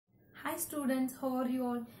Hi students, how are you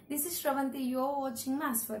all? This is Shravanti, you are watching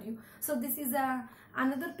Maths for You. So this is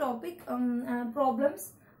another topic,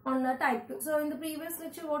 problems on type 2. So in the previous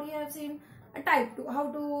lecture what you have seen, type 2,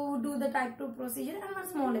 how to do the type 2 procedure and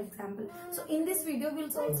one small example. So in this video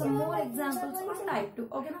we'll solve some more examples for type 2.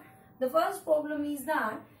 Okay, now the first problem is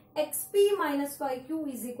that xp minus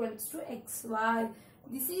yq is equals to xy.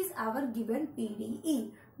 This is our given PDE.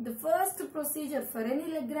 The first procedure for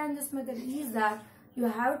any Lagranges method is that you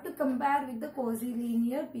have to compare with the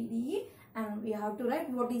quasi-linear PDE and we have to write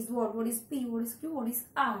what is P, what is Q, what is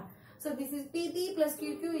R. So this is PD plus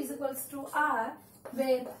QQ is equals to R,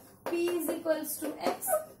 where P is equals to X,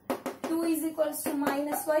 Q is equals to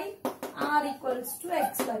minus Y, R equals to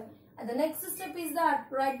XY. And the next step is that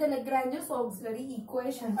write the Lagrange's auxiliary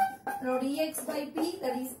equation. Now dx by P,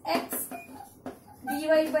 that is X,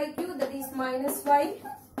 dy by Q, that is minus Y,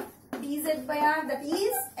 dz by R, that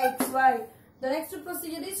is XY. The next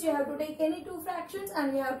procedure is you have to take any two fractions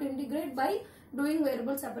and you have to integrate by doing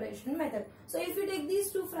variable separation method. So if you take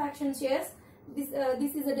these two fractions, yes,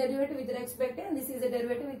 this is a derivative with respect to and this is a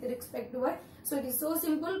derivative with respect to y. So it is so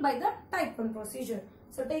simple by the type 1 procedure.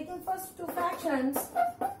 So taking first two fractions,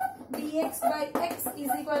 dx by x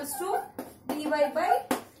is equals to dy by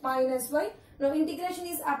minus y. Now integration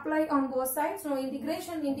is applied on both sides. Now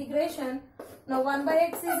integration. Now 1 by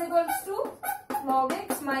x is equals to log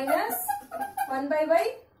x minus 1 by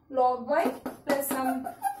y log y plus some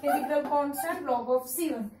integral constant log of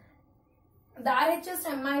c1. The RHS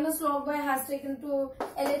and minus log y has taken to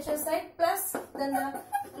LHS side plus then the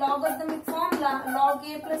logarithmic formula log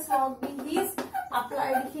a plus log b is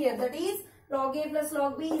applied here. That is log a plus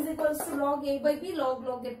log b is equals to log a by b,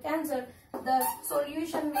 log get cancelled. The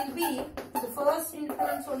solution will be, the first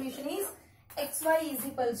independent solution is xy is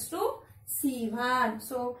equals to c1.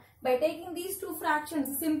 So by taking these two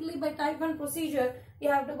fractions simply by type 1 procedure, you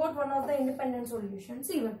have to got one of the independent solutions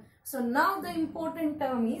c1. So now the important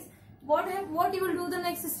term is what you will do the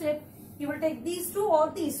next step. You will take these two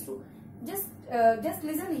or these two. Just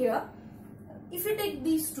listen here. If you take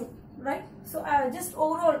these two, right? So just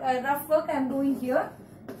overall rough work I am doing here.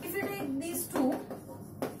 If you take these two,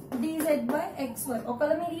 dz by xy.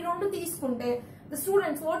 Okay, the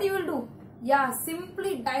students, what you will do? Yeah,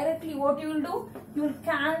 simply directly what you will do? You will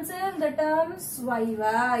cancel the terms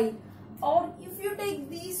yy. Or if you take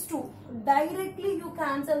these two, directly you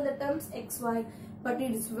cancel the terms xy. But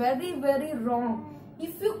it is very wrong.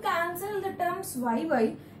 If you cancel the terms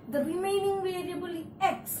yy, the remaining variable is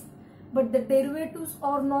x. But the derivatives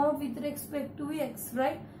are not with respect to x,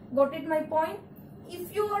 right? Got it my point?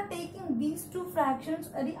 If you are taking these two fractions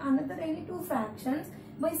or any two fractions,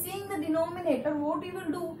 by seeing the denominator, what you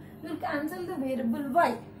will do? You will cancel the variable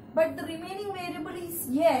y. But the remaining variable is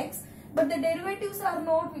x, but the derivatives are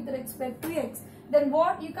not with respect to x. Then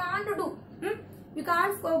what you can't do? You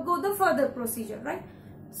can't go the further procedure, right?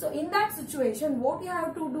 So in that situation, what you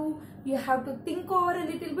have to do? You have to think over a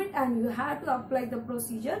little bit and you have to apply the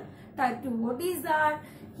procedure type 2. What is that?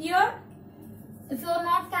 Here, if you are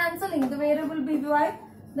not cancelling the variable by y,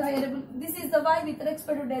 the variable, this is the y with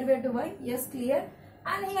respect to derivative y, yes, clear.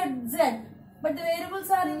 And here z, but the variables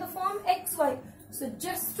are in the form xy. So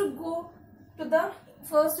just to go to the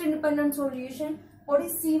first independent solution, what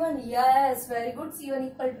is c1? Yes, very good, c1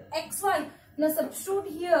 equal to xy. Now substitute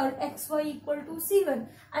here xy equal to c1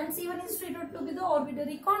 and c1 is treated to be the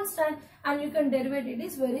arbitrary constant and you can derive it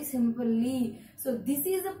is very simply. So this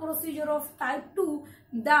is the procedure of type 2,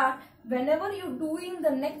 that whenever you are doing the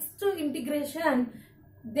next integration,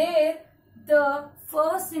 there the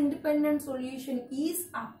first independent solution is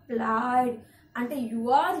applied and you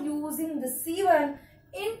are using the c1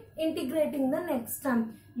 in integrating the next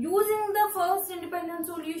term. Using the first independent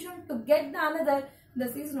solution to get the another,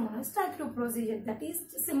 this is known as type 2 procedure. That is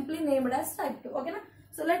simply named as type 2. Okay, na?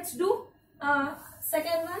 So let's do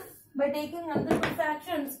second one by taking another two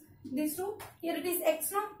fractions. These two, here it is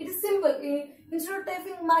x now. It is simple. Instead of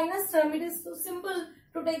taking minus term, it is so simple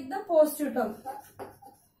to take the positive term.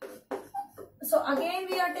 So again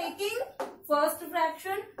we are taking first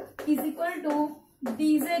fraction is equal to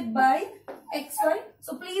dz by xy.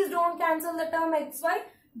 So please don't cancel the term xy.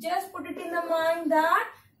 Just put it in the mind that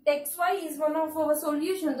xy is one of our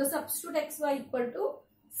solutions. So substitute xy equal to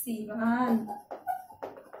c1.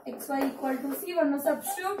 xy equal to c1. Now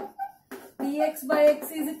substitute dx by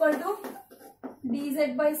x is equal to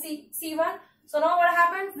dz by c1. So now what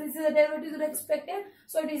happens? This is a derivative with respect to,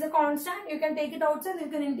 so it is a constant. You can take it outside. You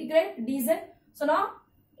can integrate dz. So now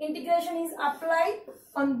integration is applied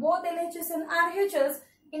on both LHS and RHS.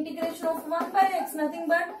 Integration of 1 by x, nothing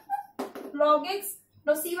but log x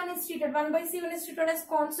Now C1 is treated, 1 by C1 is treated as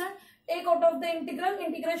constant. Take out of the integral,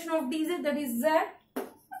 integration of dz, that is z.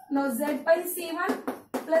 Now z by C1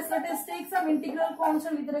 plus let us take some integral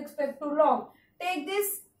constant with respect to log. Take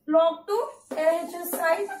this log to LHS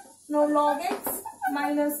side. Now log x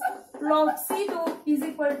minus log C2 is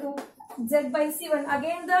equal to z by C1.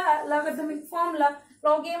 Again the logarithmic formula,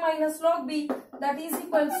 log a minus log b, that is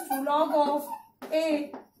equals to log of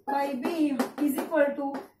a by b is equal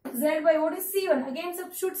to z by what is C1. Again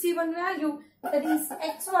substitute C1 value, that is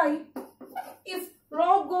xy. If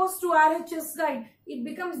log goes to RHS side, it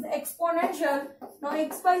becomes the exponential. Now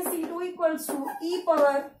x by C2 equals to e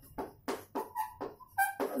power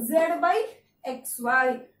z by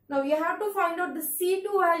xy. Now you have to find out the C2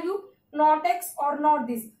 value, not x or not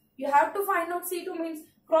this. You have to find out C2 means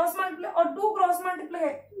cross multiply or do cross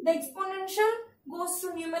multiply. The exponential goes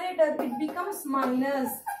to numerator, it becomes minus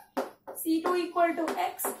C2 equal to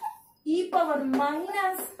x e power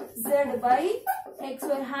minus z by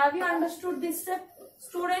xy. Have you understood this step?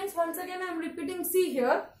 Students, once again I am repeating, see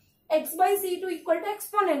here, x by C2 equal to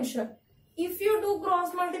exponential. If you do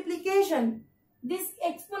cross multiplication, this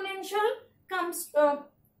exponential comes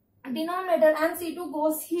denominator and C2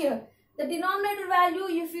 goes here. The denominator value,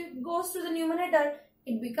 if it goes to the numerator,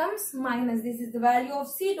 it becomes minus. This is the value of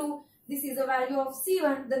C2. This is the value of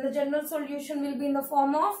C1. Then the general solution will be in the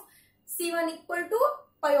form of C1 equal to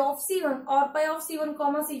pi of C1 or pi of C1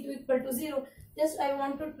 comma C2 equal to 0. Just I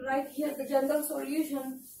want to write here the general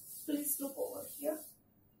solution. Please look over here.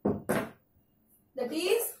 That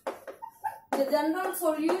is, the general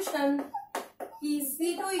solution is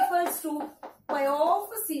C2 equals to pi of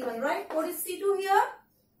C1, right? What is C2 here?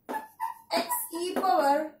 X e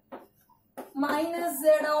power minus z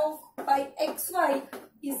of pi xy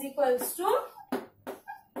is equals to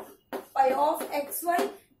pi of xy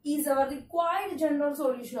is our required general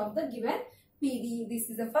solution of the given PDE. This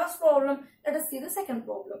is the first problem. Let us see the second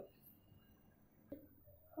problem.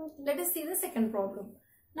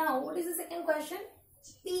 Now, what is the second question?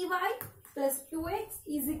 Py plus qx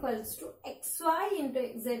is equals to xy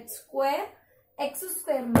into z square, x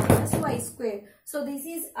square minus y square. So this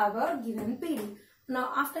is our given PDE.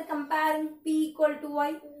 Now after comparing p equal to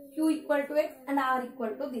y, q equal to x and r equal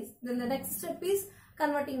to this, then the next step is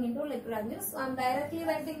converting into Lagranges. So I am directly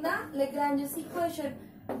writing the Lagranges equation.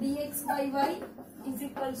 Dx by y is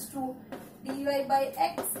equals to dy by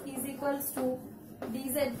x is equals to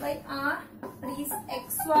dz by r, that is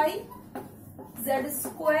xy z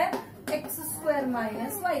square x square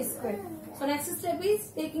minus y square. So next step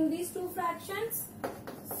is taking these two fractions.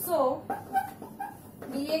 So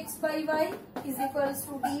dx by y is equals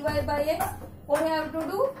to dy by x. What you have to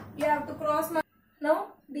do? You have to cross multiply.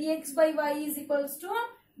 Now dx by y is equals to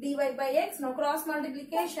dy by x. Now cross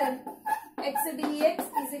multiplication, x dx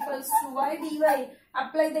is equals to y dy.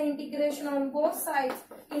 Apply the integration on both sides.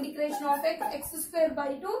 Integration of x square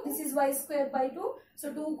by 2. This is y square by 2.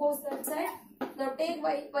 So 2 goes that side. Now take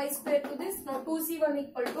y square to this. Now 2c1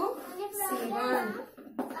 equal to c1.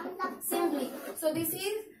 Simply. So this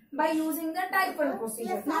is by using the type 1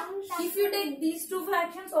 procedure. Now, if you take these two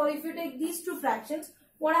fractions or if you take these two fractions,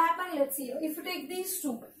 what happens? Let's see. If you take these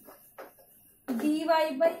two, dy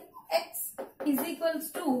by x is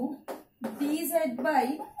equals to dz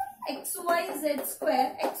by xy z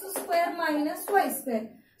square, x square minus y square.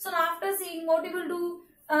 So now after seeing what you will do,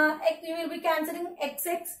 you will be cancelling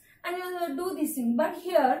xx and you will do this thing. But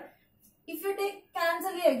here, if you take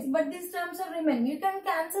cancel x, but these terms are remaining, you can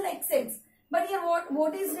cancel xx. But here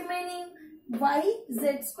what is remaining? Y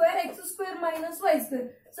z square x square minus y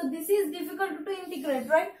square. So this is difficult to integrate,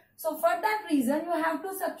 right? So for that reason, you have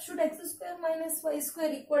to substitute x square minus y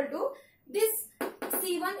square equal to this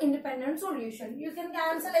C1 independent solution. You can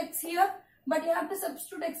cancel x here, but you have to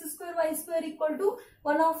substitute x square y square equal to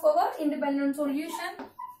one of our independent solution.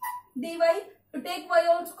 Dy, to take y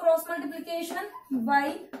also cross multiplication,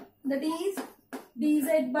 y, that is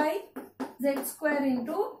dz by z square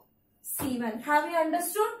into C1. Have you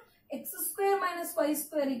understood? X square minus y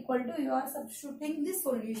square equal to, you are substituting this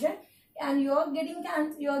solution and you are getting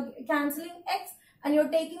cancelling x and you are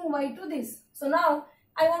taking y to this. So now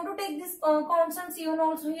I want to take this constant C1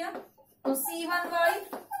 also here. So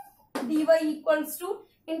C1y dy equals to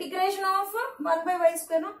integration of 1 by y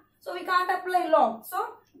square. No? So we can't apply log. So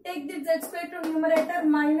take this z square to numerator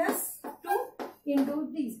minus 2 into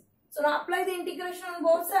this. So now apply the integration on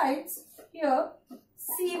both sides. Here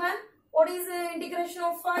C1, what is the integration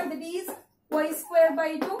of 5? That is y square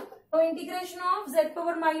by 2. Now integration of z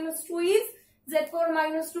power minus 2 is z power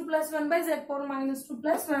minus 2 plus 1 by z power minus 2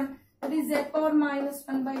 plus 1. That is z power minus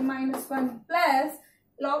 1 by minus 1 plus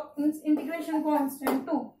log integration constant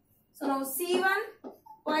 2. So now C1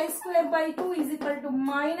 y square by 2 is equal to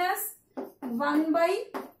minus 1 by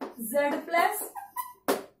z plus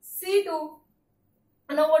C2.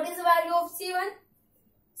 And now what is the value of C1?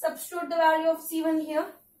 Substitute the value of C1 here.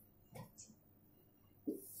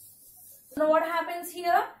 Now what happens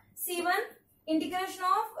here? C1 integration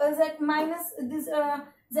of z minus this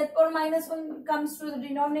z power minus 1 comes to the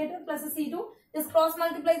denominator plus a C2. Just cross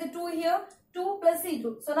multiply the 2 here. 2 plus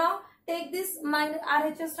C2. So now take this minus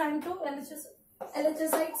RHS time to LHS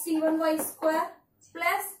side C1 y square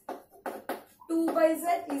plus 2 by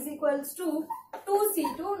z is equals to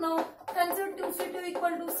 2C2. Now consider 2C2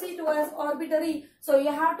 equal to C2 as arbitrary. So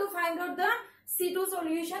you have to find out the C2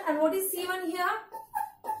 solution. And what is C1 here?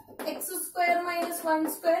 X square minus 1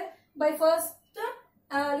 square by first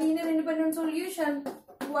linear independent solution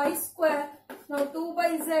y square. Now 2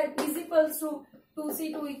 by z is equals to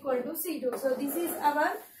 2C2 equal to C2. So this is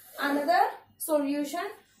our another solution.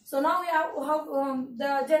 So now we have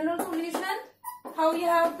the general solution. How you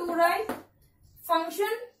have to write? Function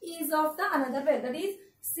is of the another way, that is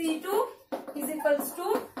C2 is equals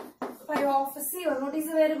to pi of C1. What is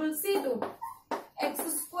the variable C2? X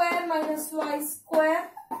square minus y square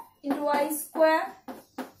into y square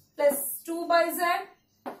plus 2 by z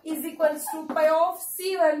is equals to pi of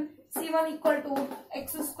C1. C1 equal to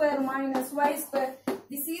x square minus y square.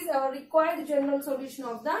 This is our required general solution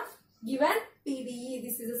of the given PDE.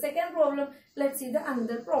 This is the second problem. Let's see the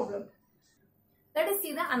another problem. Let us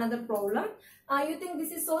see the another problem. You think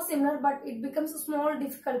this is so similar, but it becomes small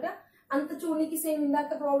difficult. Anta chuniki same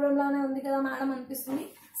indaka problem lane undi kada madam anpistundi.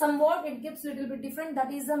 Somewhat it gives little bit different.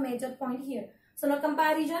 That is the major point here. So now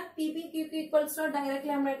comparison, PP QQ equals to, directly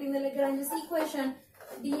I am writing the Lagranges equation,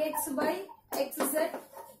 dx by xz,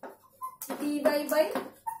 dy by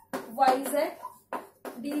yz,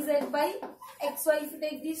 dz by xy. If you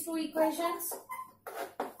take these two equations,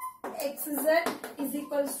 xz is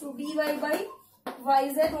equals to dy by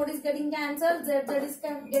yz. What is getting cancelled? Z is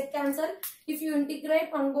get cancelled. If you integrate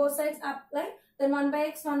on both sides, apply, then 1 by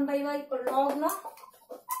x, 1 by y equal log no.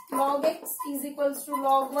 Log x is equals to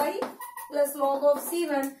log y plus log of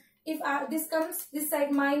C1. If this comes this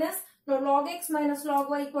side minus, now log x minus log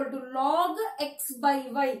y equal to log x by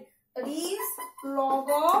y. That is log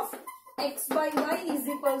of x by y is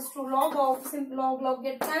equals to log of, simple log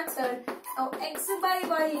get cancelled. Now x by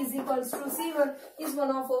y is equals to C1 is one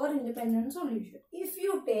of our independent solution. If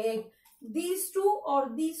you take these two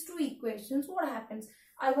or these two equations, what happens?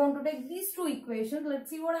 I want to take these two equations. Let's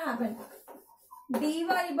see what happens. dy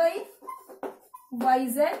by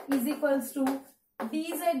yz is equals to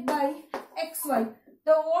dz by xy.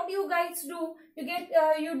 So what you guys do, you get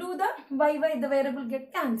you do the y the variable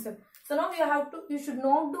get cancelled. So now you should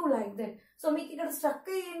not do like that. So make it stuck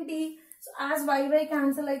enti. So as y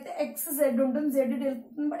cancel like the x z untundi, z it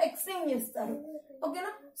but x name chestaru. Okay na?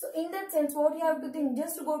 So in that sense, what you have to think,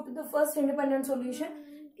 just to go to the first independent solution,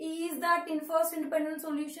 is that in first independent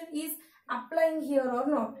solution is applying here or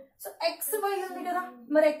not. So x y undi kada,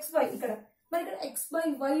 mar x y ikkada, mar ikkada x by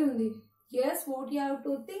y undi. Yes, what you have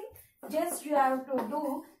to think, just you have to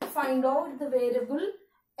do, find out the variable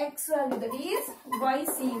x value, that is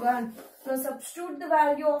yc1. Now substitute the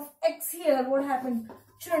value of x here. What happens?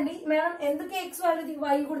 Chudandi, madam, enduku x value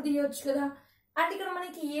y kuda tiyochu kada. And ikkada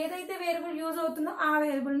manaki edaithe variable use avutundo aa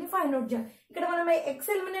variable ni find out cheyali. Ikkada manam x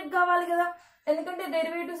eliminate kavali kada, endukante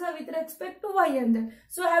derivatives are with respect to y and that.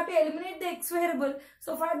 So I have to eliminate the x variable.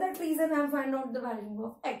 So for that reason I am find out the value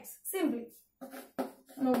of x simply.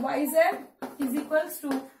 Now yz is equals to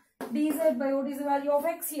dz by, what is the value of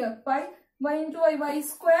x here? By y into y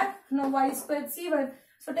square. Now y square C1.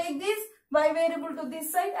 So take this y variable to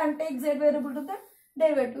this side and take z variable to the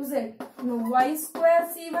derivative z. Now y square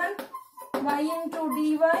C1 y into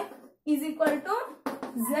dy is equal to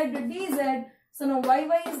z dz. So now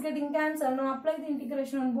y is getting cancelled. Now apply the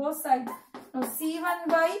integration on both sides. Now C1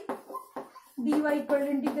 by dy equal to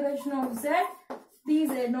integration of z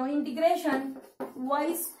dz. Now integration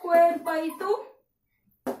y square by 2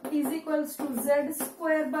 is equals to z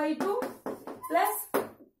square by 2 plus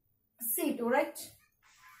C2, right?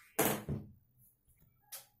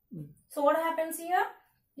 So what happens here?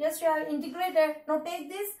 Just you have integrated. Now take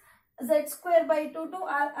this z square by 2 to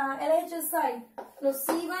LHS side. Now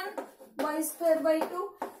C1 y square by 2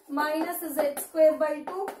 minus z square by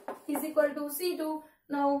 2 is equal to C2.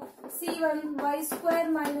 Now C1 y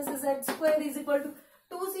square minus z square is equal to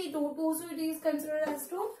 2C2. 2C2 is considered as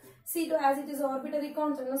 2. C2 as it is arbitrary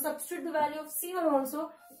constant. Now substitute the value of C1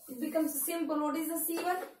 also. It becomes simple. What is the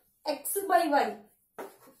C1? X by y.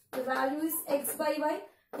 The value is x by y.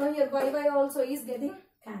 Now here y also is getting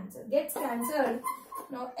cancelled. Gets cancelled.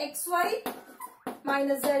 Now xy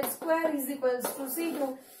minus z square is equals to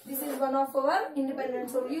C2. This is one of our independent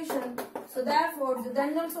solution. So therefore, the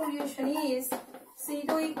general solution is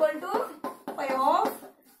C2 equal to pi of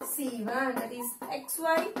C1. That is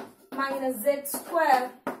xy minus z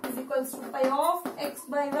square is equals to pi of x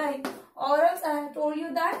by y. Or else I have told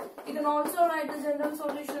you that you can also write the general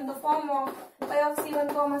solution in the form of pi of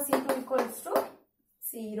C1 comma C2 equals to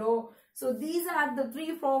 0. So these are the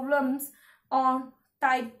three problems on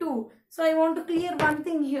type 2. So I want to clear one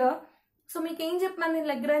thing here. So meeku em cheppanu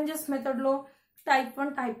Lagranges method lo type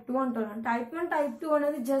 1 type 2 antunna. Type 1 type 2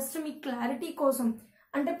 anadi just me clarity కోసం,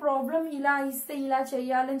 అంటే problem ఇలా ఇస్తే ఇలా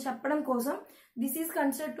చేయాలని చెప్పడం కోసం. This is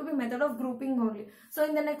considered to be method of grouping only. So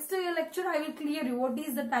in the next lecture I will clear you what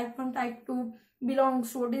is the type 1 type 2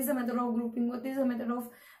 belongs to, what is the method of grouping, what is the method of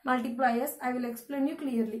multipliers. I will explain you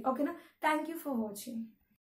clearly. Okay na? Thank you for watching.